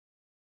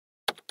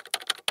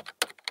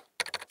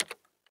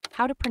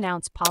How to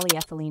pronounce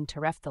polyethylene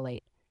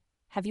terephthalate.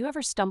 Have you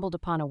ever stumbled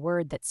upon a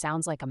word that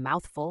sounds like a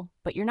mouthful,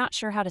 but you're not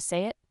sure how to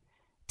say it?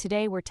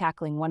 Today we're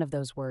tackling one of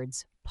those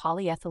words,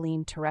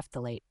 polyethylene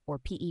terephthalate, or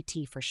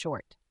PET for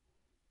short.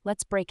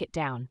 Let's break it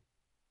down.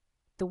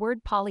 The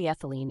word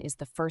polyethylene is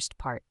the first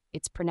part.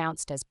 It's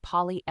pronounced as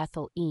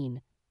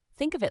polyethylene.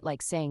 Think of it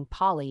like saying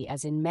poly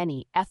as in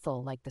many,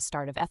 ethyl like the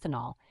start of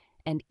ethanol,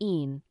 and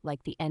ene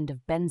like the end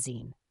of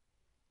benzene.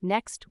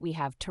 Next, we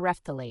have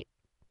terephthalate.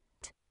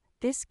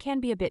 This can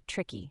be a bit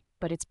tricky,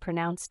 but it's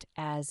pronounced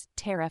as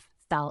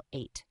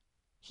terephthalate.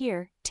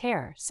 Here,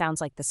 ter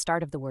sounds like the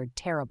start of the word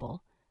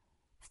terrible.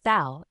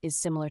 Phthal is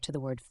similar to the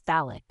word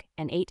phthallic,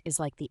 and ate is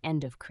like the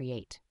end of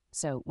create.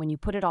 So when you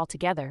put it all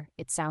together,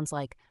 it sounds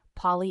like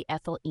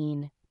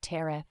polyethylene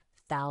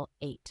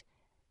terephthalate.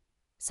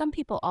 Some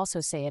people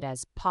also say it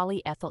as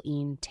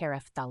polyethylene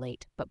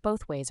terephthalate, but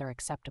both ways are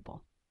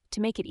acceptable.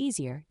 To make it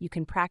easier, you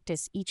can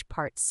practice each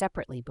part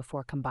separately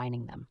before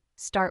combining them.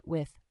 Start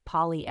with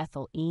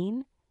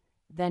polyethylene,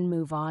 then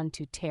move on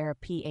to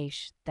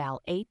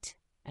terephthalate,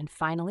 and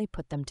finally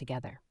put them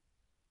together.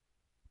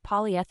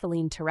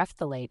 Polyethylene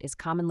terephthalate is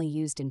commonly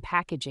used in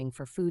packaging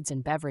for foods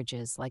and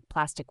beverages like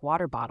plastic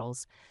water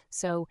bottles,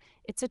 so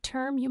it's a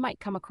term you might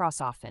come across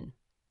often.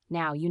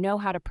 Now you know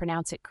how to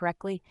pronounce it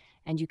correctly,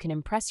 and you can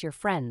impress your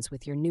friends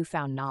with your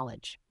newfound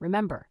knowledge.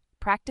 Remember,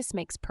 practice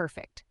makes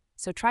perfect,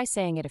 so try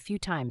saying it a few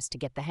times to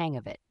get the hang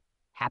of it.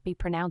 Happy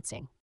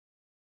pronouncing!